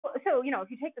too, you know,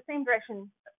 if you take the same direction,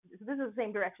 so this is the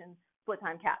same direction, split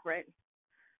time cap, right?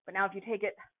 But now if you take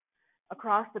it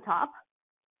across the top,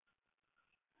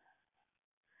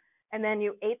 and then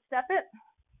you 8-step it.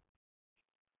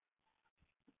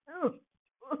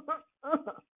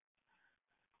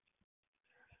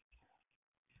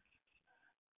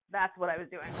 That's what I was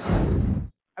doing.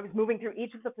 I was moving through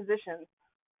each of the positions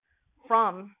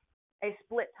from a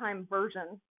split time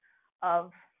version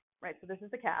of, right, so this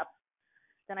is the cap.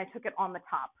 Then I took it on the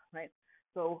top, right?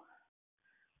 So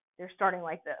they're starting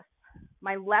like this.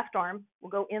 My left arm will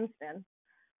go in spin,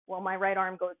 while my right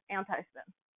arm goes anti-spin.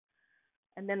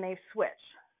 And then they switch,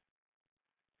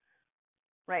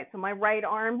 right? So my right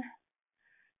arm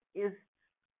is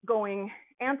going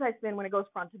anti-spin when it goes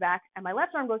front to back, and my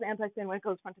left arm goes anti-spin when it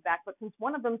goes front to back. But since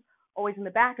one of them's always in the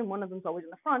back and one of them's always in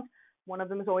the front, one of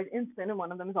them is always in spin and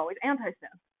one of them is always anti-spin.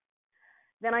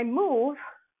 Then I move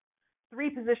 3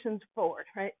 positions forward,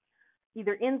 right?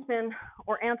 Either in spin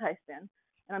or anti-spin,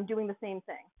 and I'm doing the same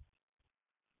thing.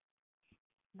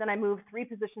 Then I move 3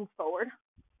 positions forward,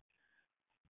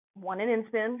 one in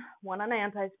spin, one on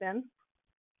anti-spin,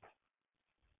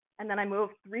 and then I move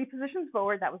 3 positions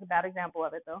forward. That was a bad example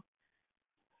of it, though.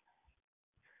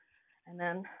 And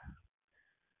then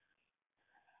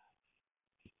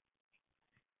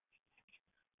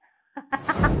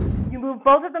you move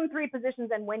both of them 3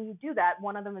 positions, and when you do that,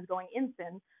 one of them is going in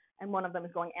spin and one of them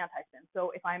is going anti-spin.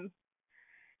 So if I'm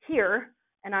here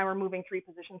and I were moving 3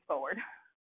 positions forward,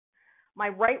 my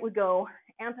right would go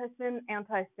anti-spin,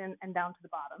 anti-spin, and down to the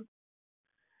bottom.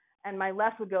 And my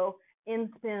left would go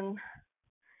in spin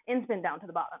down to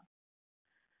the bottom.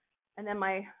 And then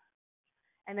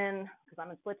because I'm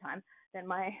in split time, then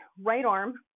my right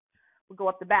arm would go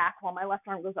up the back while my left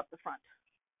arm goes up the front.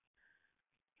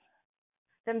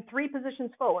 Then 3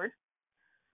 positions forward,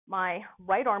 my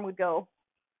right arm would go,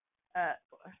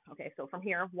 okay, so from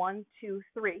here, 1, 2,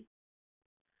 3.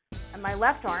 And my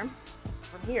left arm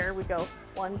from here would go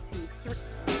 1, 2,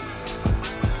 3.